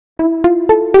Good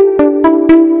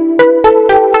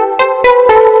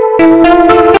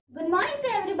morning to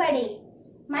everybody.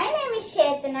 My name is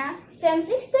Chetana from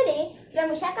 6th day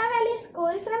from Visakha Valley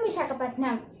School from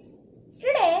Visakhapatnam.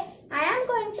 Today I am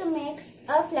going to make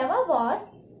a flower vase.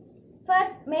 For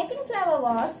making flower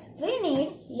vase we need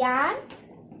yarn,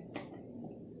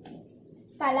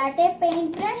 palette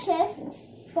paint brushes,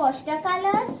 poster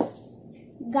colors,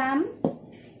 gum,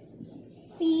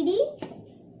 speedy,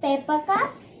 paper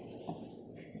cups,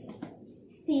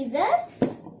 scissors,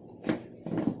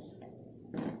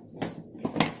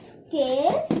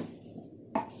 scale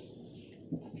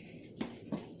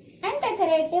and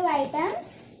decorative items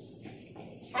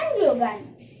and glue gun.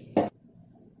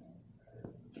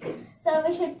 So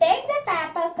we should take the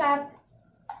paper cup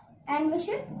and we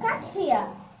should cut here.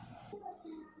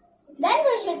 Then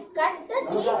we should cut the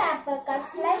 3 paper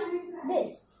cups like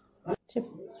this.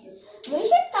 We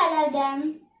should color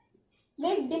them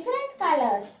with different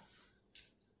colors.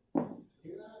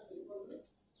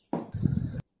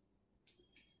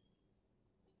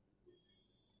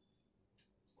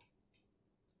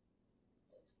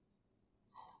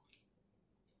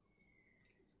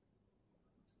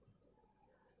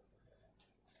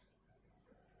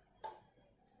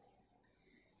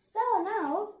 So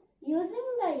now, using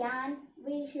the yarn,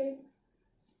 we should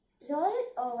roll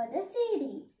it over the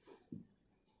CD.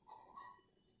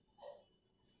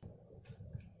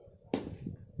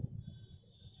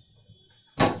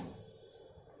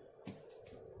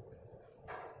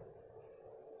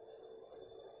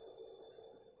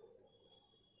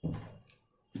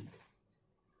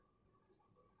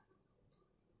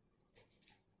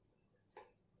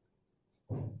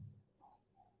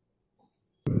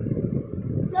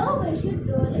 So we should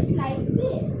roll it like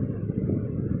this.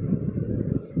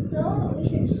 So we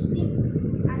should stick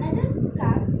another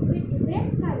cup with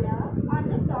different color on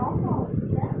the top of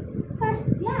the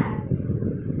first glass.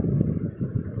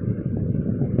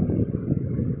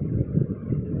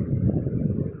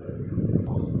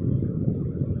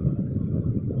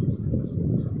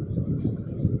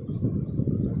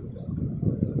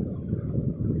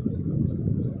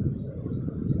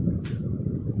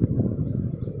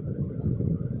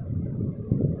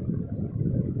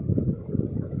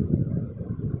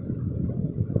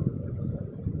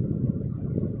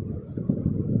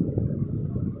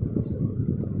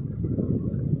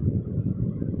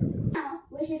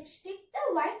 We should stick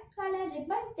the white color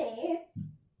ribbon tape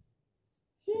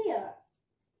here.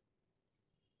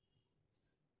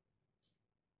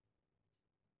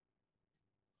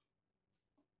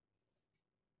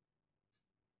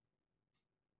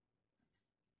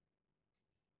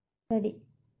 Ready.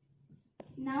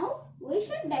 Now we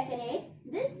should decorate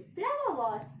this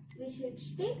flower vase. We should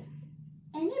stick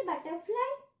any butterfly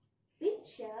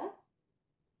picture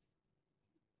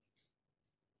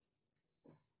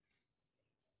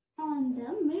on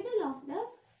the middle of the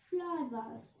flower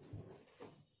vase.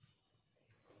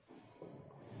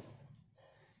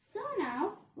 So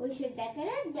now we should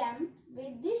decorate them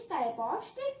with this type of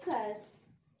stickers.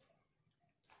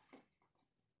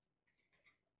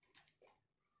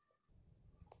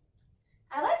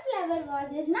 Our flower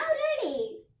vase is now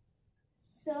ready.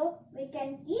 So we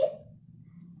can keep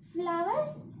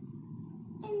flowers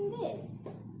in this.